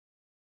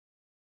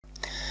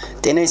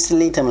ጤና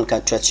ይስጥልኝ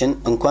ተመልካቾቻችን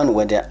እንኳን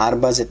ወደ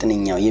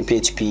 49ኛው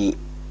የፒኤችፒ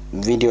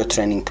ቪዲዮ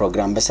ትሬኒንግ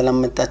ፕሮግራም በሰላም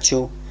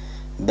መጣችሁ።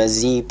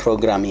 በዚህ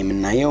ፕሮግራም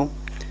የምናየው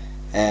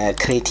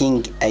creating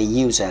a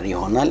user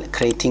ይሆናል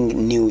creating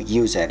new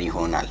user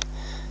ይሆናል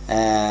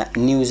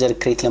new user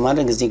create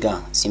ለማድረግ እዚህ ጋር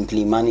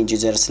simply manage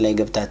users ላይ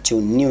ገብታችሁ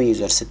new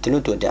user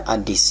ስትሉት ወደ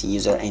አዲስ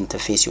user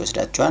interface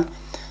ይወስዳችኋል።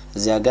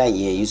 እዚያ ጋር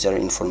የዩዘር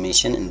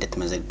ኢንፎርሜሽን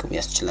እንድትመዘግቡ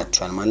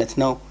ያስችላችኋል ማለት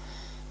ነው።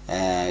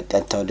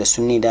 ቀጥታ ወደሱ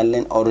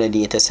እንሄዳለን። ኦሬዲ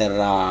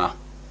የተሰራ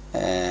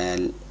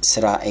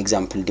ስራ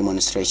ኤግዛምፕል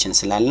ዲሞንስትሬሽን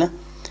ስላለ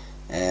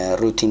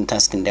ሩቲን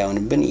ታስክ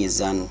እንዳይሆንብን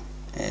የዛን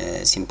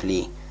ሲምፕሊ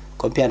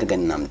ኮፒ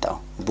አድርገን እናምጣው።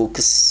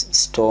 ቡክስ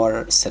ስቶር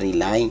 3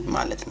 ላይ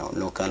ማለት ነው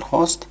ሎካል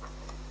ሆስት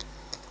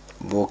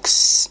ቡክስ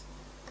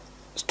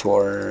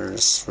ስቶር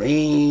 3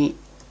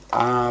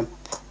 አፕ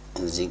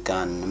እዚህ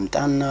ጋር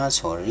እንምጣና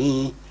ሶሪ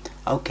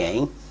ኦኬ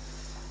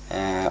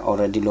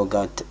already log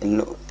out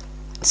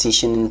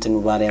session እንትኑ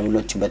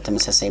ቫሪያብሎች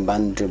በተመሳሳይ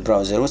ባንድ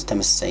ብራውዘር ውስጥ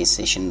ተመሳሳይ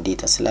session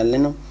ዴታ ስላለ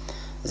ነው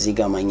እዚህ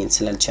ጋር ማግኘት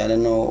ስላልቻለ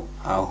ነው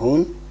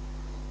አሁን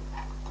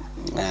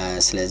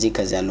ስለዚህ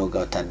ከዛ log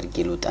out አድርጌ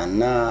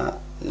ልውጣና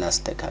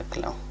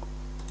ላስተካክለው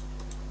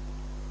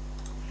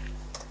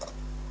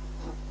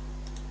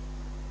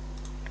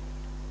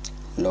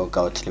log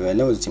out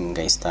ልበለው እዚህም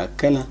ጋር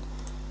ይስተካከላል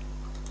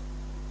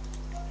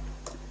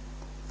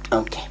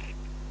ኦኬ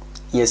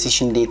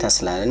የሴሽን ዴታ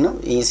ስላለ ነው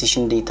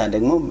የሴሽን ዴታ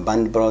ደግሞ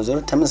ባንድ ብራውዘር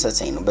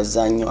ተመሳሳይ ነው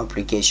በዛኛው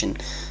አፕሊኬሽን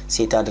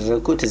ሴት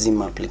አደረኩት እዚህም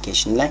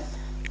አፕሊኬሽን ላይ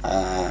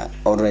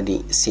already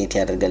ሴት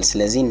ያደርጋል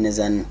ስለዚህ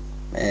እነዛን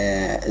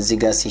እዚህ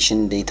ጋር ሴሽን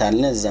ዴታ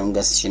አለ እዛም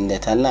ጋር ሴሽን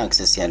ዴታ አለ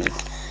አክሰስ ያድርግ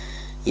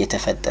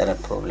የተፈጠረ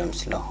ፕሮብለም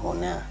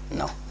ስለሆነ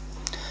ነው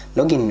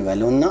ሎጊን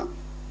እንበለውና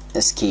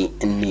እስኪ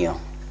እንየው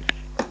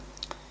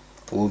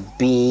ውቢ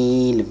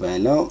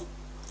ልበለው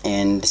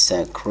and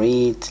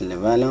secret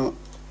ልበለው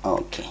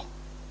ኦኬ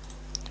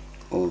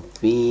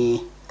be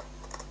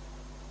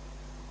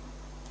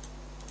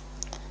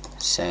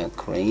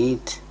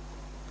secret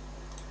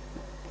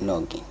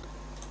login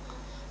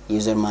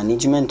user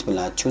management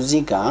ብላችሁ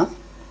እዚህ ጋር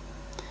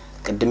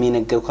ቅድም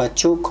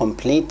የነገርኳችሁ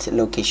complete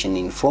location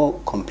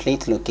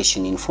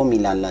info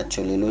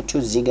ሚላላችሁ ሌሎቹ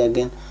እዚህ ጋር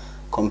ግን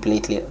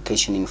complete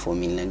location info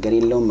ሚል ነገር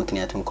የለውም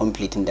ምክንያቱም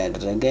complete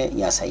እንዳደረገ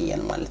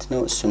ያሳያል ማለት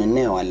ነው እሱን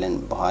እናየዋለን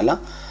በኋላ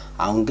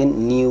አሁን ግን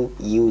new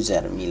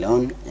user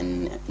ሚለውን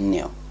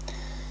እንየው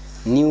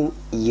new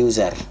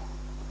user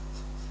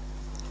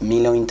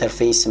ሚለው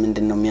ኢንተርፌስ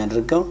ምንድነው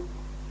የሚያደርገው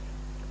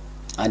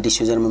አዲስ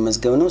ዩዘር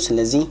መመዝገብ ነው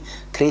ስለዚህ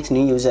create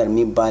new user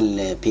የሚባል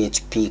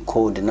PHP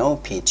ኮድ ነው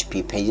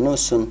PHP ፔጅ ነው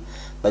እሱን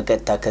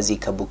በቀጥታ ከዚህ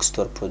ከቡክ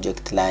ስቶር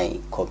ፕሮጀክት ላይ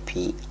ኮፒ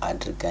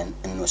አድርገን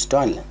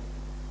እንወስደዋለን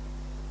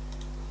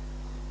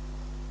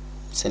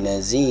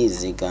ስለዚህ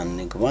እዚህ ጋር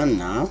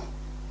እንግባና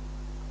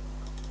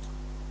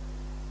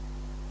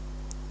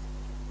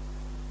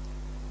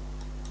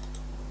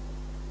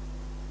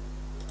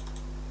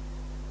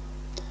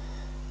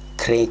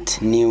create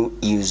new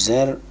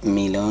user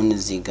ሚለውን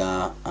እዚህ ጋር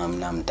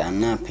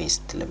አምላምጣና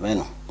ፔስት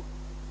ልበለው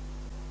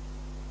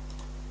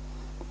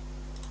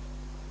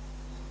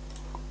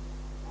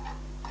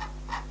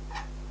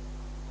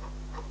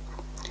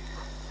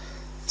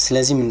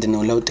ስለዚህ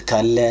ምንድነው ለውጥ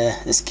ካለ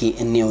እስኪ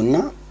እንየውና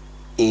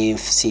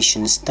if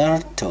session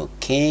start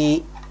okay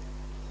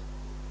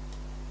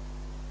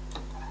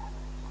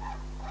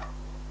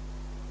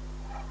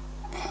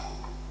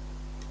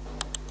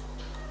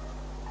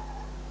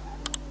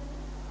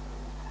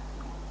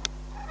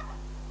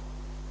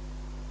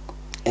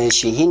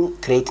እሺን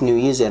create new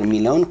user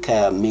ሚለውን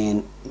ከሜን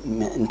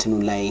እንትኑ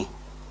ላይ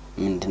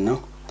ምንድነው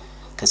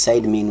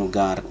ከሳይድ ሜኑ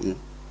ጋር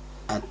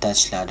አታች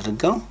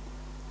ላድርገው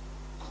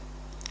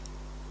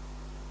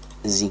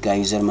እዚህ ጋር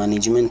ዩዘር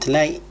ማኔጅመንት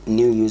ላይ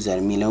new user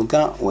ሚለው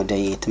ጋር ወደ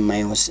የትም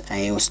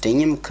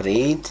አይወስደኝም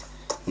create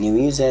new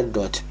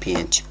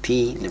user.php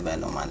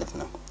ልበለው ማለት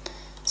ነው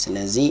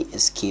ስለዚህ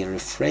እስኪ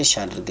ሪፍሬሽ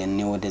አድርገን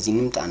ወደዚህ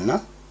እንምጣና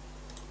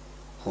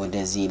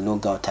ወደዚህ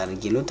ሎግ አውት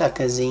አድርጌ ልውጣ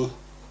ከዚህ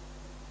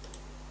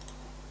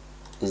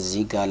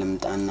እዚህ ጋር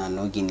ልምጣና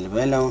ሎጊን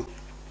ልበለው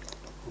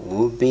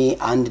ውቢ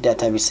አንድ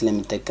ዳታቤዝ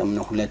ስለሚጠቀም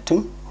ነው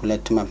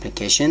ሁለቱም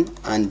አፕሊኬሽን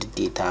አንድ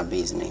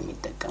ዳታቤዝ ነው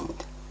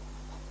የሚጠቀሙት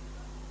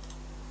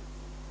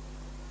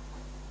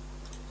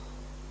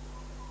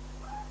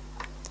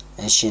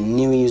እሺ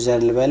new user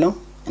ልበለው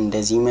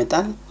እንደዚህ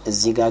ይመጣል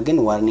እዚህ ጋር ግን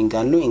ዋርኒንግ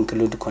አለው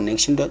include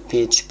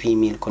connection.php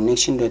ሚል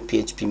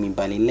connection.php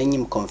የሚባል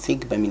የለኝም config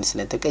በሚል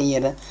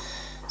ስለተቀየረ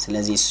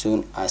ስለዚህ እሱን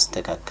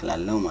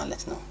አስተካክላለሁ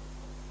ማለት ነው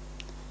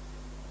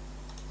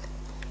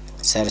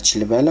search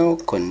ልበለው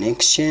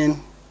connection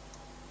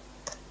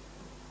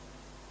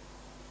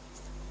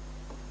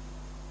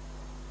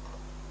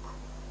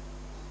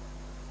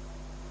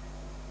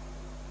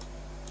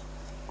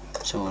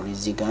sorry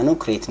እዚህ ጋር ነው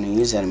create new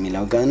user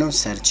ሚለው ጋር ነው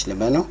search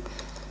ልበለው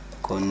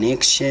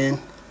connection.php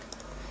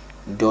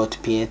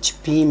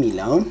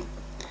ሚለውን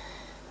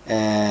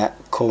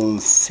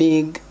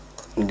config.php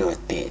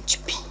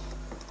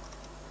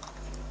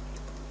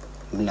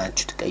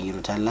ብላችሁ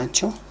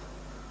ተቀይሩታላችሁ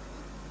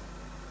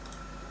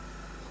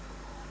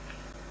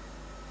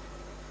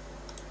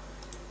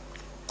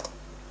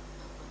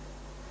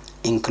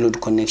include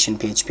connection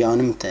PHP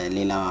አሁንም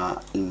ሌላ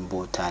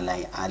ቦታ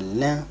ላይ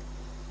አለ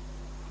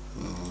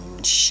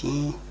እሺ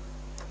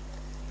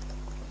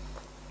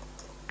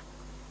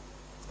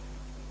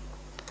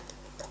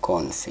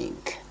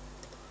config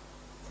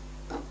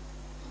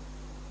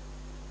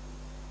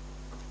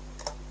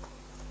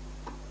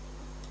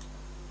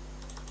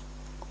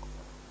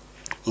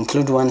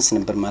include once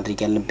ነበር ማድረግ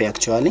ያለብኝ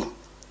actually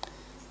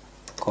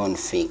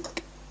config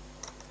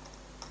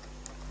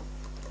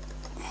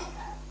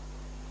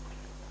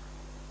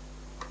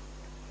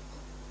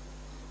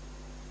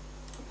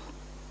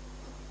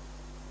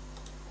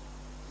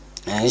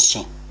እሺ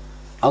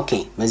ኦኬ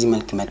በዚህ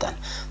መልክ ይመጣል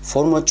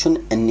ፎርሞቹን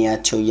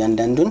እንያቸው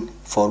እያንዳንዱን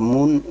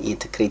ፎርሙን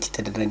የተክሬት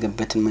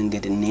የተደረገበትን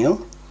መንገድ እንየው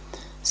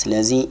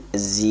ስለዚህ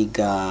እዚህ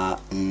ጋር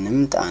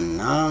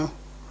እንምጣና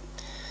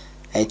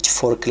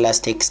h4 class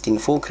text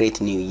info create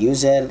new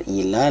user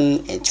ይላል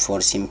h4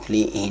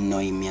 simply ይሄን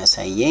ነው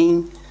የሚያሳየኝ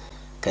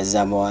ከዛ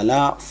በኋላ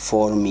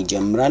ፎርም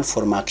ይጀምራል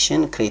form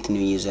action create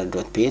new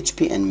user.php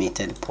and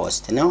method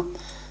post ነው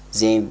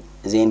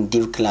then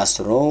div class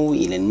row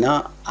ይልና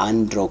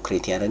አንድ row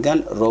create ያደርጋል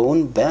rowን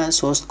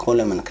በ3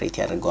 ኮለምን create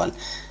ያደርጋል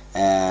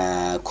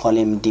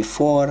column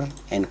d4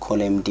 and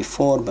column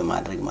d4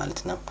 በማድረግ ማለት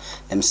ነው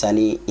ለምሳሌ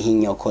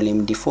ይሄኛው column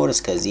d4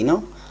 እስከዚህ ነው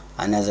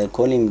another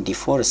column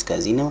d4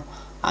 እስከዚህ ነው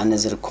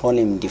another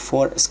column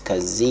d4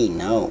 እስከዚህ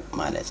ነው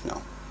ማለት ነው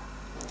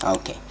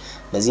ኦኬ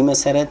በዚህ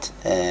መሰረት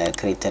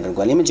create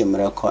ተደርጓል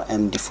የመጀመሪያው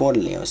column d4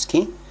 ላይ እስኪ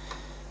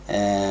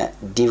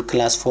div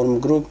class form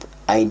group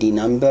id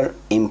number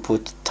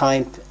input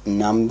type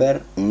number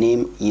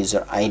name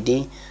user id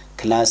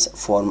class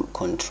form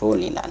control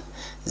ይላል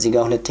እዚህ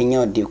ጋር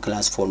ሁለተኛው div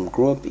class form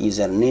group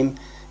username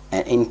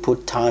input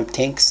type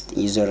text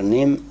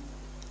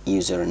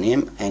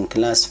username and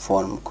class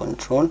form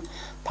control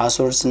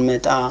password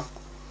ስንመጣ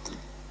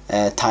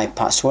type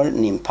password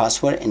name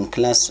password and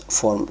class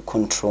form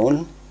control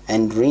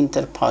and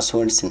re-enter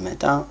password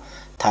ስንመጣ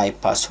type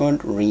password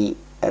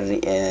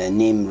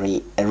name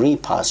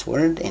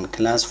re-password and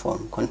class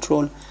form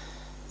control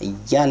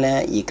እያለ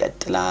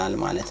ይቀጥላል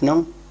ማለት ነው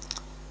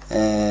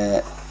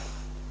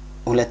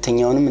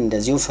ሁለተኛውንም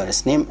እንደዚሁ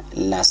first name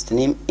last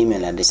name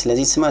email address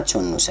ስለዚህ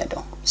ስማቸውን ነው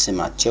ሰደው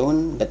ስማቸውን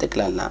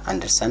በተክላላ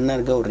አንደርስታንድ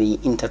አድርገው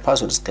re-enter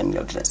password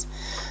እስከሚለው ድረስ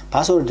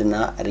password እና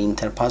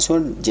re-enter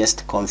password just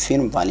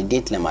confirm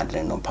validate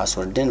ለማድረግ ነው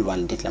passwordን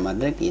validate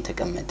ለማድረግ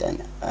የተቀመጠ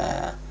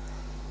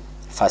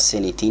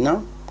facility ነው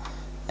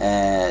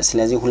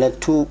ስለዚህ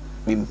ሁለቱ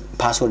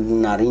password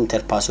እና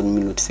re-enter password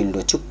የሚሉት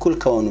ፊልዶች እኩል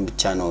ከሆኑ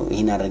ብቻ ነው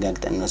ይሄን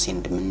አረጋግጠን ነው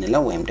ሴንድ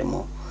የምንለው ወይም ደግሞ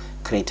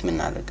create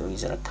የምናደርገው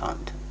user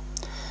account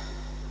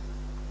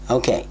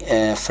okay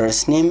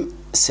first name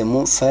ስሙ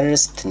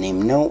first name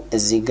ነው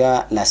እዚህ ጋር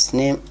last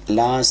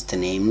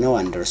name ነው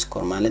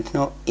underscore ማለት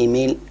ነው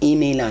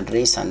email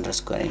address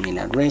underscore email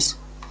address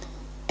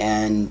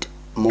and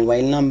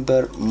mobile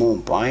number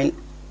mobile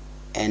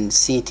and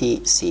city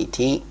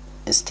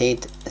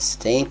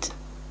state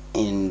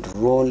and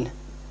role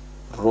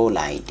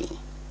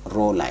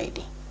id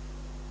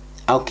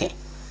okay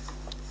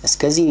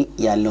እስከዚህ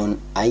ያለውን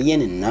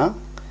አየንና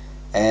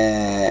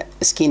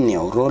እስኪ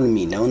ነው ሮል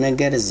ሚለው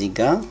ነገር እዚህ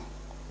ጋር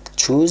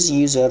choose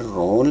user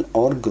role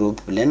or group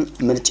ብለን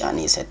ምርጫን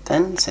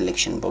የሰጠን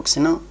selection box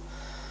ነው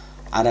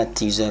አራት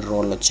user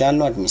roleዎች አሉ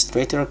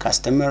administrator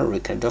customer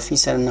record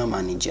officer እና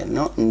manager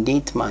ነው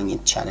እንዴት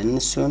ማግኘት ቻለን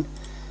እሱን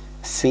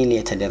ፊል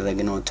የተደረገ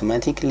ነው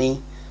automatically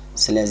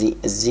ስለዚህ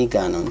እዚህ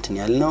ጋር ነው እንትን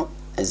ያልነው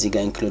እዚህ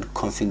ጋር include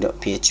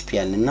config.php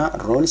ያልና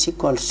roles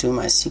equals to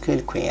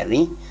MySQL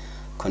query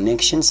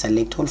connection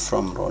select all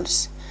from roles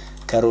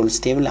ከሮልስ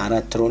ቴብል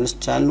አራት ሮልስ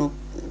አሉ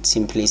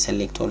simply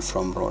select all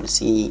from roles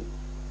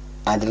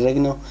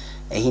አድርገነው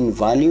ይሄን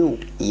value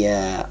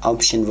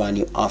የoption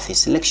value of a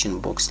selection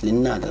box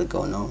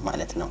ልናደርገው ነው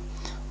ማለት ነው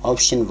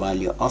option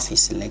value of a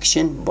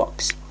selection box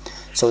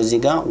so እዚህ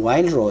ጋር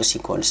while rows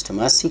equals to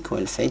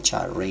MySQL fetch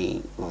array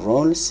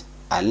roles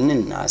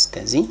አልንና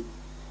እስከዚህ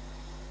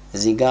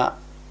እዚህ ጋር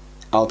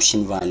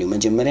option value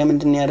መጀመሪያ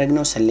ምንድነው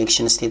ያደረግነው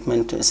selection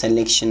statement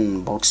selection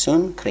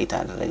boxን create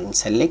አደረግን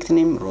select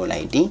name role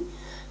id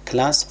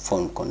class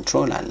form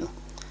control አለው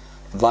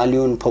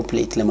value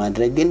populate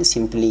ለማድረግ ግን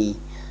simply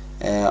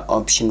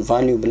option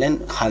value ብለን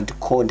hard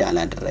code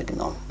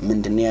አላደረግነው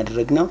ምንድነው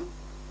ያደረግነው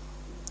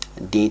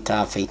data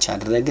fetch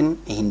አደረግን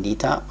ይሄን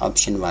data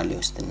option value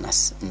ውስጥ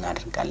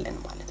እናደርጋለን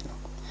ማለት ነው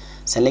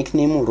select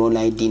name role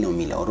id ነው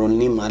የሚለው role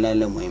name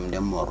አላለም ወይም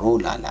ደግሞ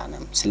role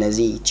አላለም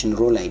ስለዚህ እቺን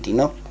role id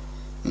ነው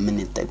ምን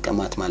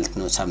ተጠቀማት ማለት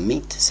ነው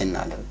submit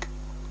ስናደርግ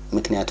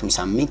ምክንያቱም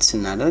submit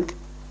ስናደርግ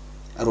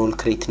role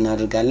create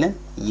እናደርጋለን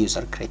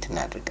user create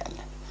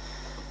እናደርጋለን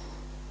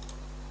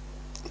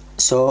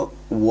so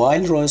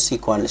while rows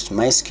equals to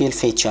MySQL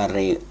fetch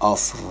array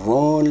of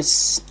roles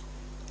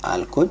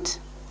alkut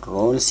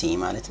roles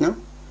ማለት ነው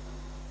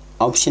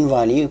option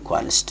value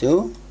equals to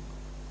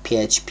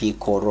PHP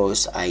core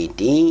rows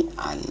id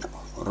አልነው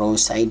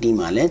rows id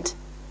ማለት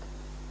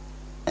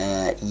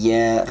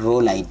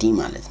የሮል አይዲ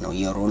ማለት ነው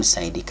የሮልስ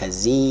አይዲ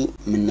ከዚህ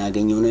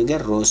ምናገኘው ነገር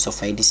rows of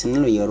id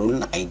ስንለው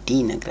የሮልን አይዲ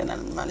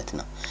ነግረናል ማለት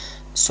ነው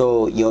so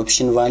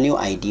የኦፕሽን value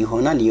id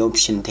ይሆናል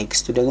የኦፕሽን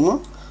ቴክስቱ ደግሞ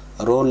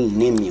role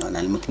name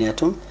ይሆናል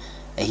ምክንያቱም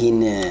ይሄን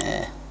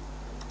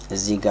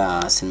እዚህ ጋር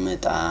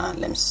ስንመጣ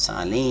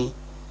ለምሳሌ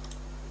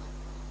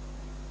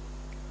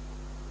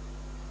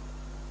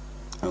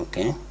ኦኬ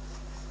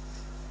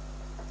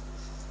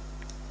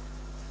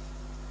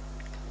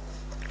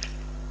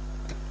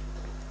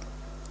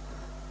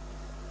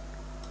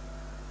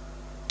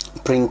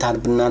print አር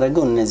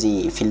ብናደርገው እነዚህ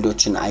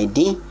ፊልዶችን id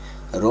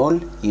role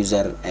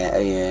user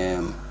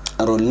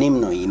role name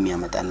ነው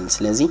የሚያመጣልን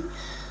ስለዚህ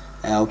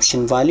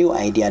option value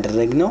id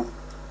ያደረግነው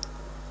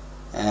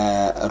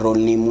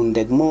role name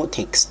ደግሞ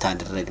ቴክስት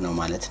አደረግነው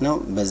ማለት ነው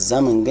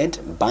በዛ መንገድ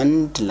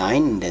ባንድ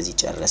ላይን እንደዚህ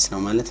ጨረስ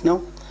ነው ማለት ነው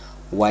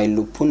while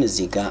loopን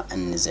እዚህ ጋር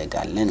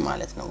እንዘጋለን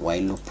ማለት ነው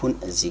while loopን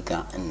እዚህ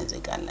ጋር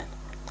እንዘጋለን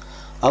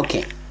ኦኬ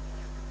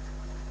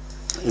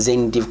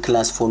then div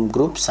class form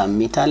group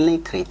submit አለኝ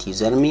create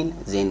user ሚል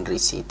then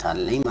reset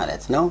አለኝ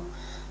ማለት ነው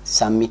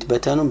submit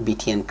በተኑ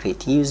btn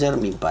create user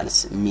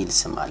ሚል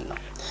ስም አለው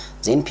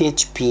then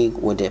php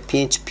ወደ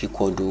php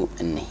ኮዱ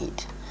እንሄድ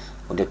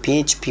ወደ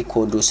php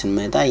ኮዱ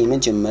ስንመጣ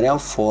የመጀመሪያው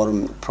form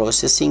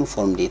processing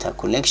form data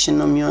collection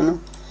ነው የሚሆነው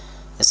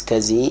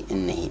እስከዚህ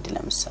እንሄድ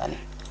ለምሳሌ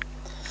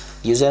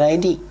user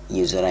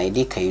id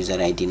ከuser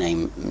id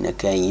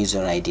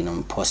ነው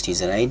post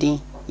user id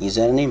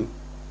username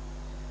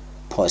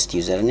post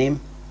username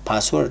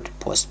password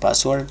post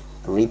password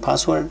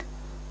repassword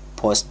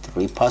post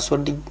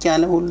repassword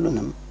ይያለ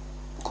ሁሉንም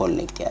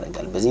ኮሌክት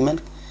ያደርጋል በዚህ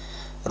መልኩ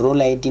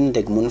role id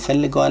ደግሞ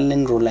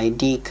እንፈልገዋለን role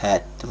id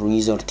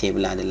ከuser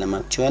table አይደለም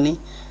actually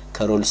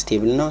ከroles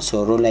table ነው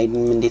so role id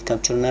እንዴት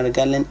ካፕቸር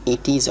እናደርጋለን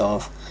it is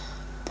of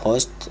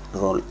post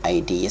role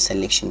id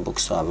የselection box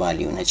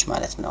value ነች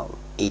ማለት ነው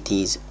it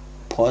is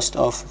post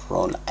of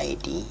role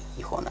id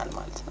ይሆናል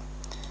ማለት ነው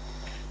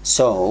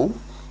so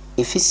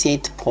if you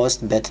set post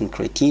button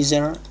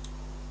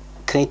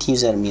create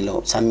user ሚለው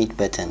submit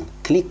button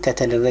click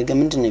ከተደረገ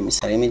ምንድነው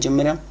የሚሰራው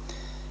የመጀመሪያ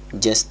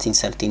just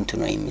insert into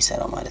ነው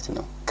የሚሰራው ማለት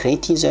ነው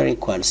create user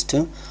equals to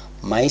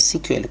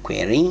MySQL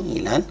query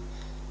ይላል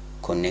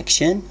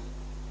connection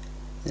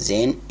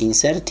then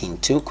insert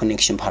into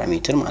connection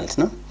parameter ማለት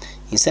ነው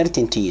insert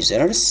into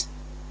users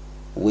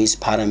with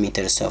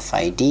parameters of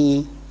id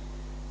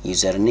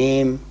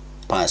username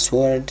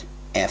password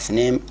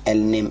fname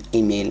lname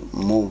email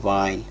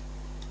mobile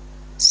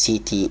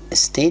city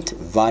state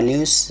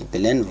values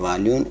ብለን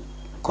ቫልዩን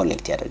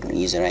ኮሌክት ያደርግነው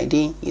user id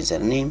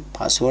username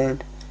password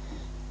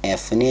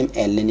fname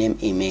lname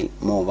email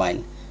mobile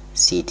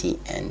city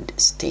and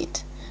state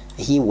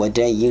ይሄ ወደ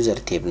user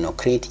table ነው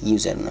create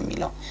user ነው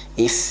የሚለው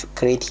if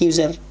create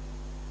user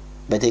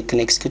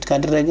በትክክል ኤክስኪዩት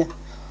ካደረገ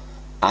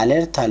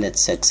alert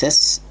success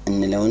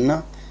እንለውና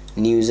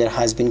new user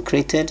has been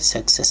created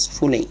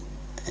successfully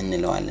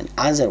እንለዋለን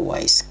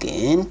otherwise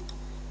ግን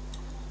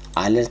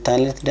alert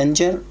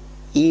danger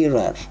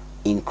error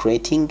in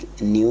creating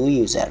new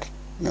user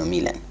ነው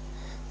የሚለን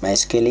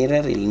MySQL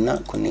error ይልና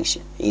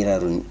connection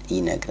error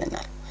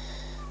ይነግረናል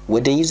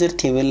ወደ user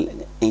table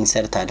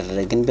insert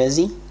አደረግን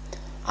በዚህ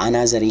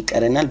another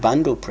ይቀረናል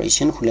በአንድ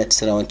ኦፕሬሽን ሁለት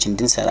ስራዎች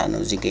እንድንሰራ ነው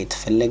እዚህ ጋር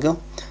የተፈለገው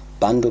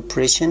በአንድ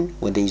ኦፕሬሽን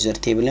ወደ user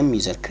tableም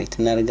user create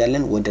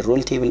እናደርጋለን ወደ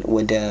role table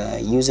ወደ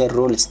user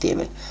roles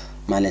table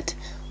ማለት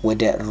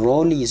ወደ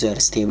role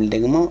users table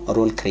ደግሞ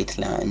role create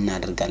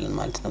እናደርጋለን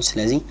ማለት ነው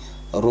ስለዚህ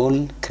role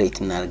create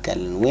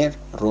እናደርጋለን where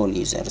role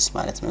users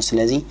ማለት ነው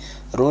ስለዚህ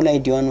role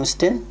id1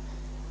 ወስደን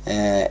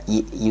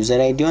user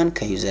id1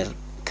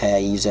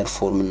 ከuser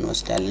form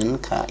እንወስዳለን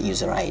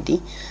ከuser id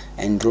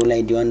and role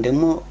id1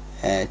 ደግሞ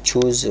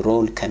choose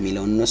role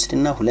ከሚለው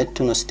እንወስድና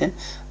ሁለቱን ወስደን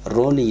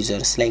role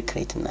users ላይ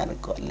create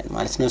እናደርጋለን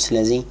ማለት ነው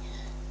ስለዚህ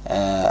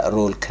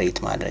role create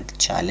ማድረግ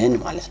ቻለን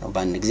ማለት ነው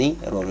በአንድ ጊዜ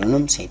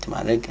roleንም ሴት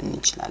ማድረግ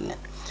እንችላለን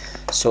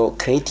so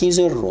create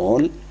user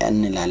role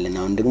እንላለን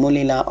አሁን ደግሞ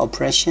ሌላ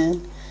ኦፕሬሽን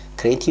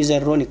create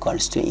user role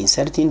equals to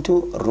insert into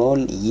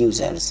role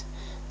users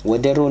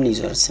ወደ role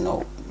users ነው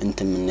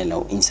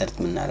እንትምንለው insert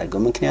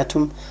ምናደርገው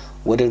ምክንያቱም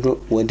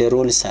ወደ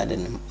roles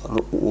አይደለም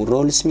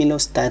roles ሚለው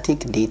static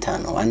data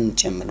ነው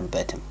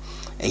አንጨምርበትም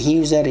ይሄ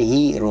user ይሄ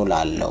role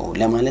አለው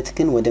ለማለት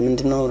ግን ወደ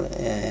ምንድነው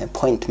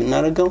point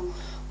ምናደርገው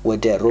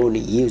ወደ role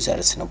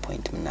users ነው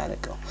point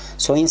ምናደርገው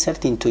so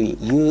insert into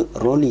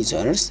role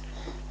users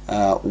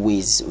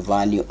with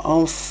value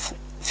of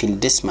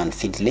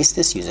field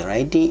lists user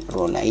id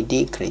role id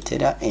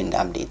created and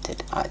updated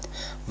at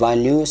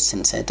values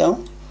እንሰጠው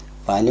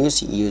values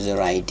user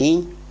id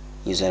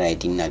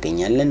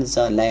እናገኛለን እዛ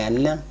ላይ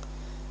ያለ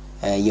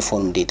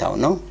የፎርም ዴታው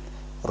ነው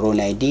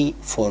role id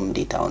form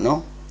ዴታው ነው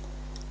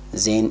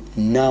then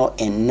now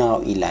and now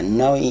ይላል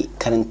now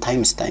current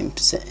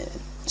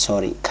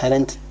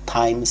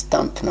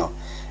timestamp ነው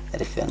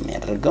ሪፈር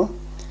የሚያደርገው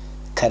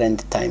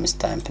current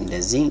timestamp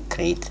እንደዚህ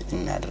create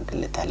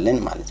እናደርግለታለን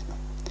ማለት ነው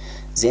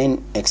then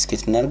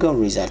execute እናደርገው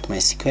result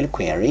MySQL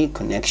query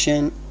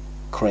connection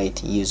create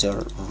user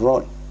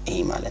role ይሄ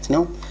ማለት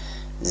ነው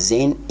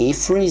then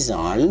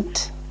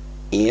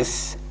if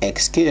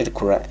executed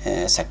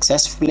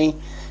successfully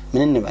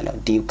ምን እንበለው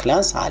div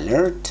class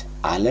alert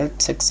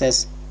success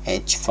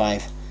h5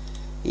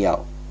 ያው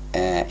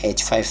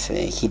h5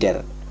 header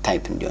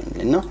type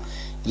እንዲሆንልን ነው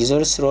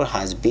user's role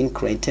has been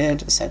created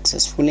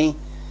successfully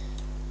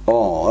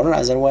or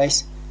otherwise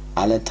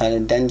alert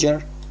danger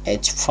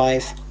h5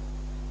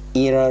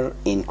 error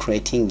in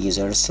creating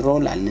user's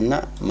role አለና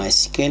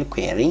MySQL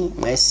query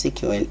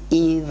MySQL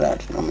error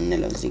ነው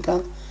የምንለው እዚህ ጋር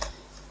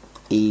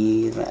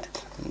error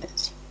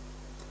እንደዚህ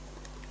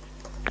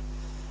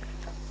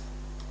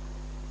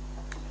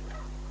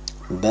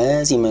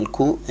በዚህ መልኩ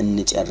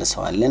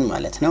እንጨርሰዋለን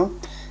ማለት ነው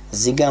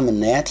እዚህ ጋር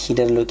ምናያት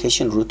header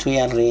location root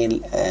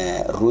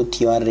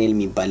URL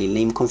የሚባል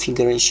የለም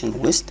configuration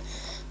ውስጥ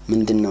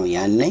ምንድነው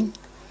ያለኝ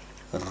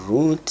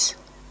root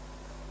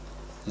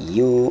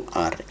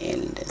URL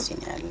እንደዚህ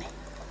ነው ያለኝ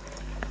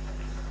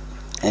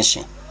እሺ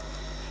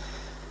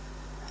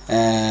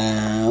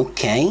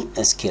ኦኬ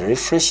እስኪ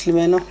refresh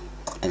ልበለው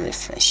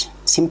refresh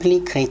simply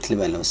create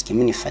ልበለው እስኪ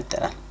ምን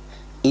ይፈጠራል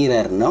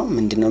error ነው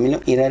ምንድነው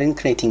የሚለው error in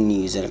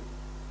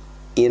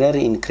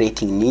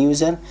creating new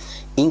user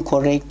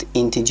incorrect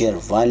integer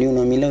value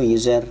ነው የሚለው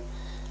user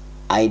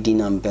id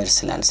number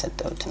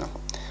ስላልሰጠሁት ነው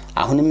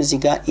አሁንም እዚህ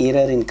ጋር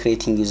error in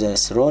creating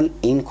user's role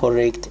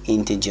incorrect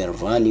integer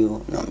value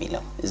ነው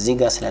የሚለው እዚህ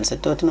ጋር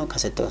ስላልሰጠሁት ነው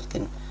ከሰጠሁት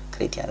ግን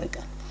create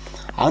ያደርጋል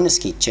አሁን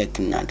እስኪ ቼክ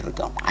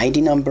እናድርገው id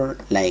number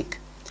like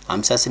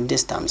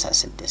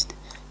 56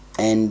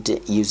 and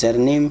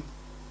username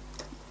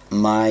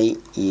my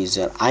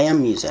user I am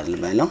user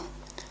ልበለው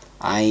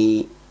I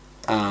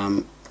am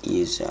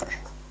user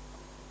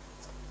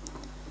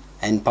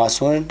and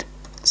password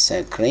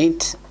secret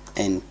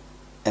and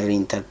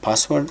re-enter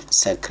password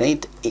secret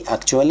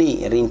actually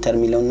re-enter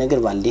የሚለውን ነገር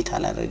validate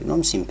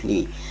አላደረግነውም simply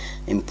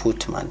input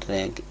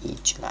ማድረግ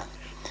ይችላል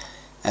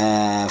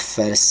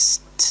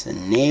first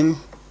name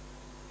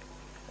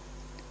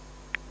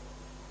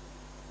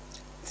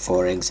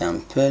for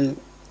example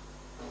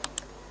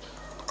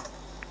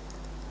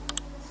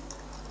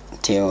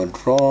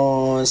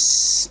Theodros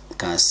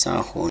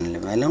Kasahun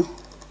ልበለው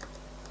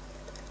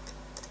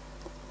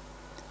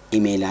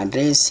email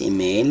address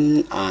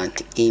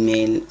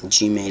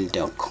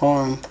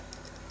email@gmail.com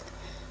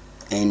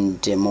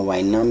and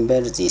mobile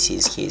number this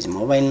is his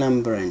mobile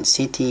number and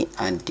city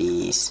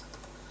Addis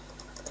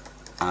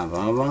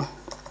Ababa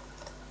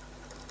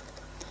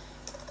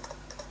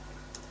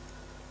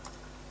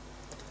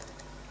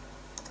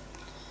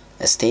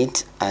state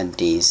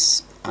Addis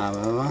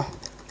Ababa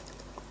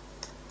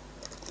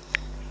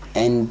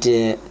and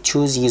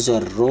choose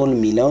user role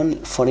ሚለውን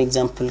for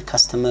example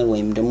customer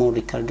ወይም ደግሞ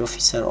record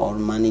officer or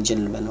manager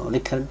ልበለው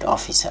record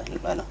officer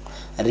ልበለው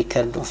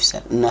record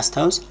officer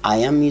እናስታውስ I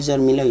am user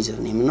ሚለው user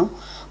name ነው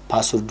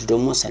ፓስወርድ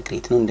ደግሞ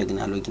secret ነው እንደገና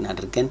ሎጊን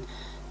አድርገን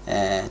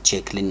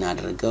ቼክ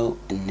ልናደርገው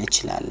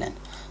እንችላለን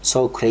so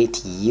create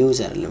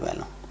user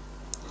ልበለው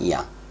ያ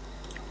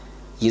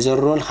user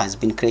role has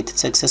been created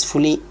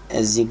successfully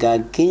እዚህ ጋር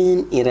ግን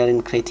error in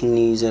creating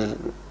new user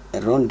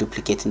role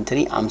duplicate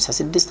entry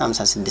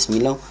 56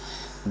 ሚለው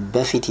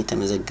በፊት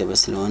የተመዘገበ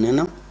ስለሆነ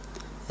ነው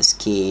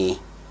እስኪ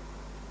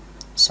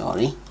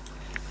sorry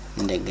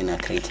እንደገና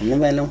create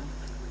እንበለው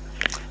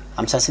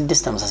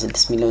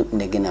 56 ሚለው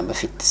እንደገና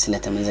በፊት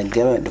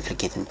ስለተመዘገበ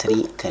duplicate entry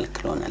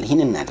ከልክሎናል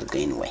ይሄን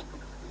እናድርገው anyway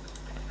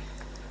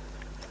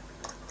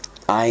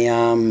I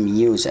am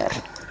user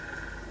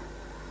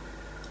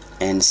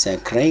and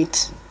secret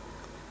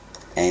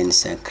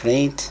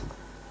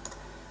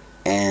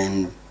and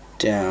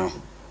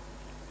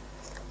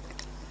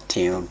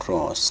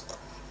Theodros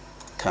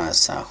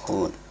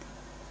Kasahun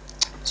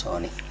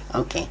sorry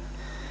okay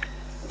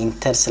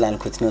enter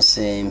ስላልኩት ነው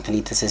simply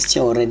ተሰስቼ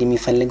already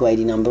የሚፈልገው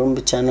ID numberውን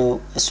ብቻ ነው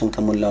እሱን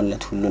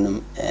ከሞላውለት ሁሉንም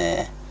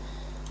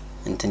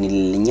እንትን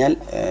ይልልኛል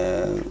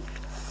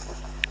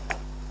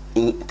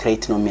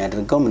create ነው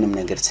የሚያደርገው ምንም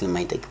ነገር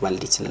ስለማይጠቅ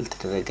validate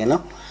ስላልተደረገ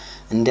ነው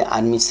እንደ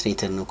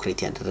administrator ነው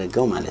create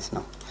ያደረገው ማለት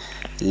ነው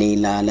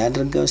ሌላ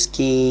ላድርገው እስኪ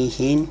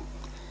ይሄን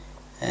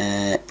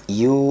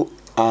you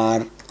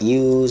are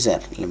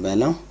user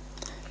ልበለው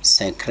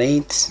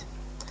secret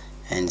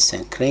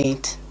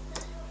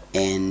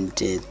and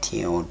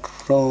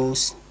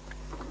Theodros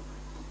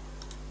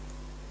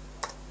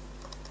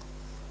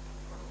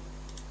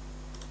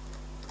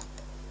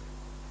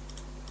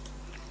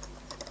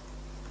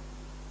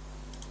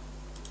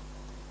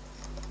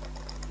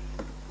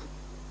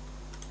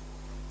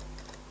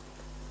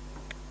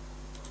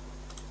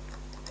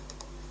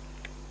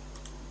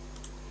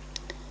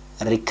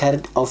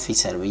record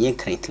officer ብዬ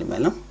create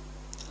ልበለው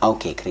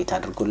ኦኬ create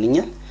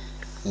አድርጎልኛል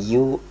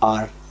you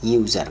are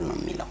user ነው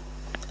የሚለው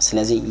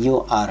ስለዚህ you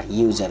are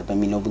user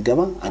በሚለው ብገባ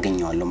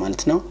አገኘዋለሁ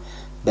ማለት ነው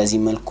በዚህ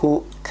መልኩ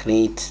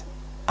create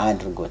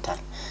አድርጎታል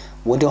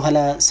ወደ ኋላ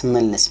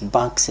ስመለስ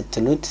back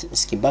ስትሉት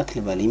እስኪ back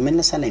ልበለው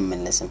ይመለሳል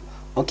አይመለስም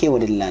ኦኬ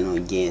ወደ ሌላ ነው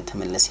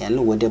እየተመለሰ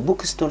ያለው ወደ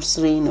bookstore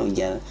 3 ነው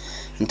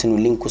እንትኑ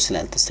ሊንኩ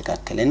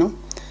ስላልተስተካከለ ነው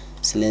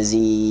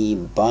ስለዚህ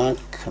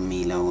back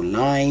ሚለው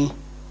ላይ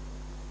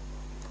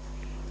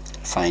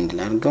find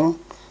ላርገው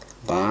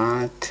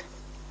back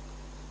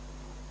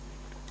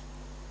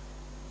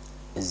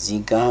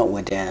እዚጋ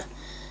ወደ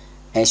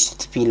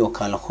http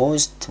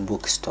localhost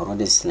bookstore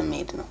ወደዚህ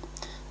ስለመሄድ ነው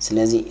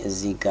ስለዚህ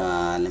እዚህ ጋር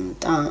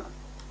ልምጣ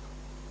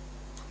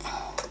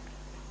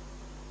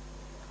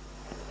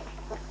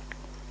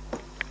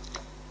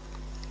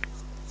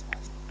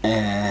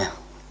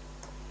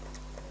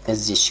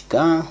እዚሽ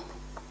ጋር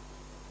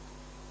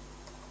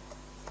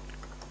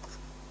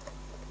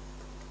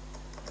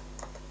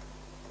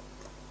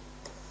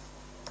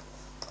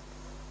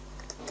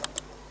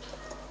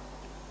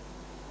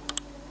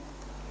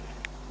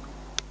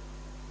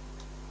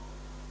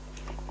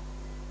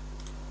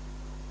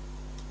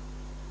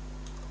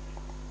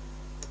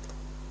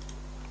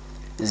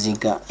እዚህ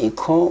ጋር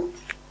ኢኮ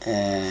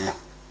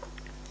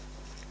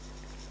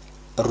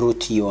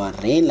root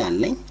URL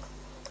አለኝ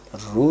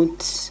root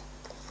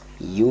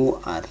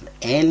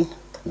URL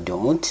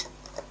dot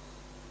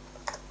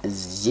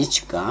እዚች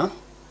ጋር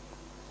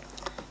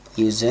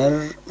user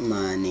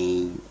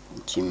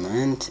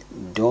management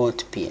dot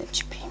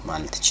php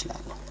ማለት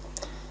እችላለሁ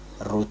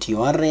root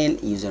URL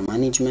user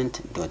management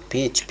dot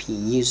php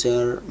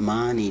user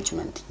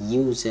management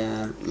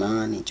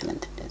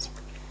እንደዚህ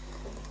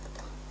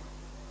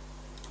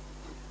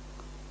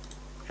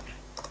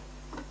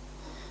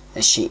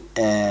እሺ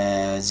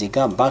እዚህ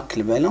ጋር ባክ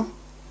ልበለው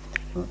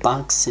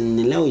ባክ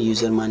ስንለው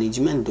user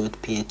management dot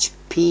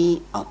php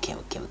ኦኬ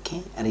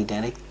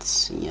ሪዳይሬክት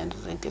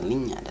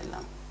ያደረገልኝ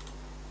አይደለም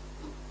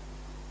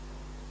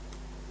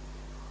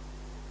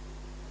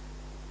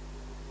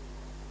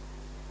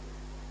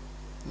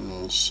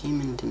እሺ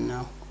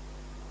ምንድነው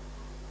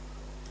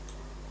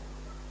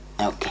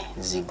ኦኬ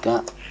እዚህ ጋር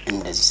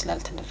እንደዚህ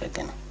ስላልተደረገ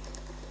ነው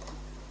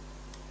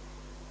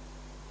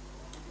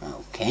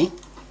ኦኬ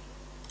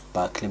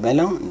ባክ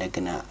ልበለው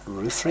እንደገና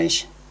ሪፍሬሽ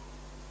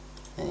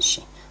እሺ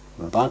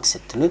ባክ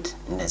ስትሉት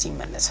እንደዚህ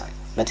ይመለሳል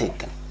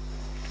በትክክል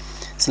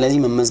ስለዚህ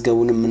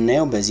መመዝገቡን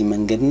የምናየው በዚህ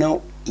መንገድ ነው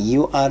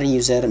ዩአር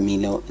ዩዘር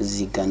ሚለው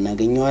እዚህ ጋር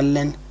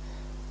እናገኘዋለን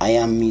አይ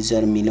አም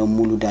ዩዘር ሚለው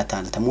ሙሉ ዳታ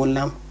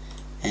አልተሞላም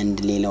and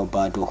ሌላው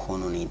ባዶ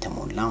ሆኖ ነው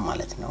የተሞላ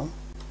ማለት ነው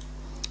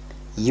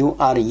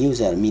ዩአር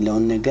ዩዘር ሚለው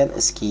ነገር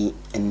እስኪ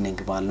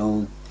እንግባለው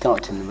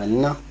ጋውት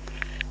እንበልና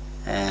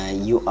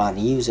ዩአር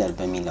ዩዘር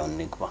በሚለው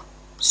እንግባ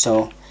so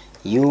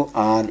you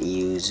are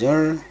user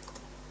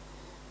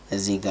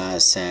እዚህ ጋር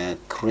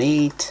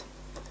secret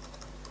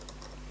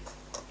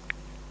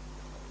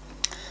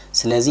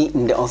ስለዚህ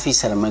እንደ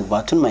ኦፊሰር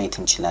መግባቱን ማየት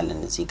እንችላለን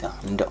እዚህ ጋር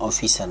እንደ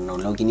ኦፊሰር ነው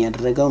ሎጊን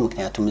ያደረገው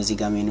ምክንያቱም እዚህ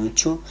ጋር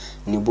ሜኖቹ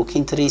new book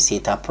entry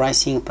setup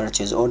pricing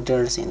purchase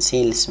orders and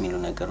sales ሚሉ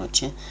ነገሮች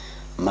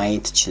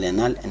ማየት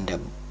ይችላል እንደ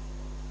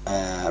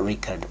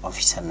record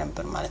officer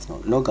ነበር ማለት ነው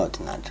ሎግ አውት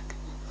እናድርግ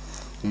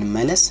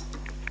እንመለስ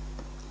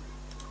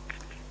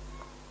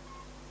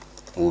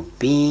would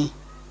be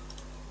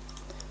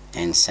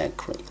and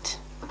secret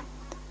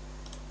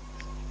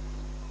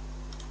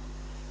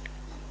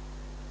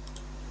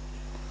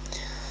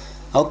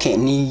okay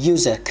new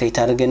user create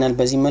አድርገናል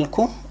በዚህ መልኩ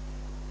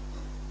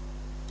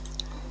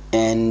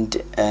and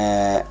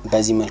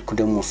በዚህ መልኩ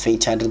ደግሞ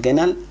fetch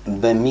አድርገናል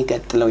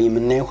በሚቀጥለው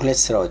የምናየው ሁለት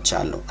ስራዎች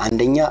አሉ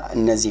አንደኛ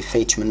እነዚህ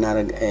fetch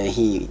ምናረግ ይሄ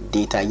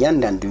ዴታ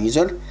ያንዳንዱ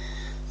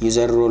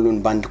user ሮሉን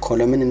ባንድ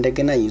ኮለምን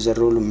እንደገና user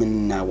ሮሉ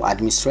ምንናው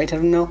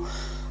administrator ነው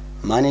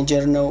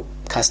manager ነው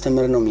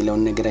customer ነው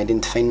ሚለውን ነገር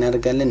አይደንቲፋይ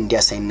እናደርጋለን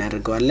እንዲያሳይ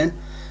እናደርጋለን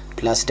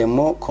ፕላስ ደግሞ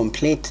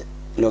complete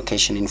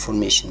location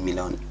information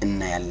ሚለውን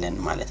እናያለን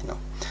ማለት ነው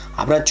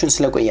አብራችሁን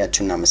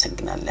ስለቆያችሁና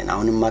መሰግናለን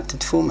አሁንም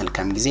አትጥፉ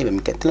መልካም ጊዜ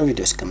በሚቀጥለው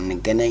ቪዲዮ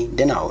እስከምንገናኝ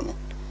ደህና ሁኑ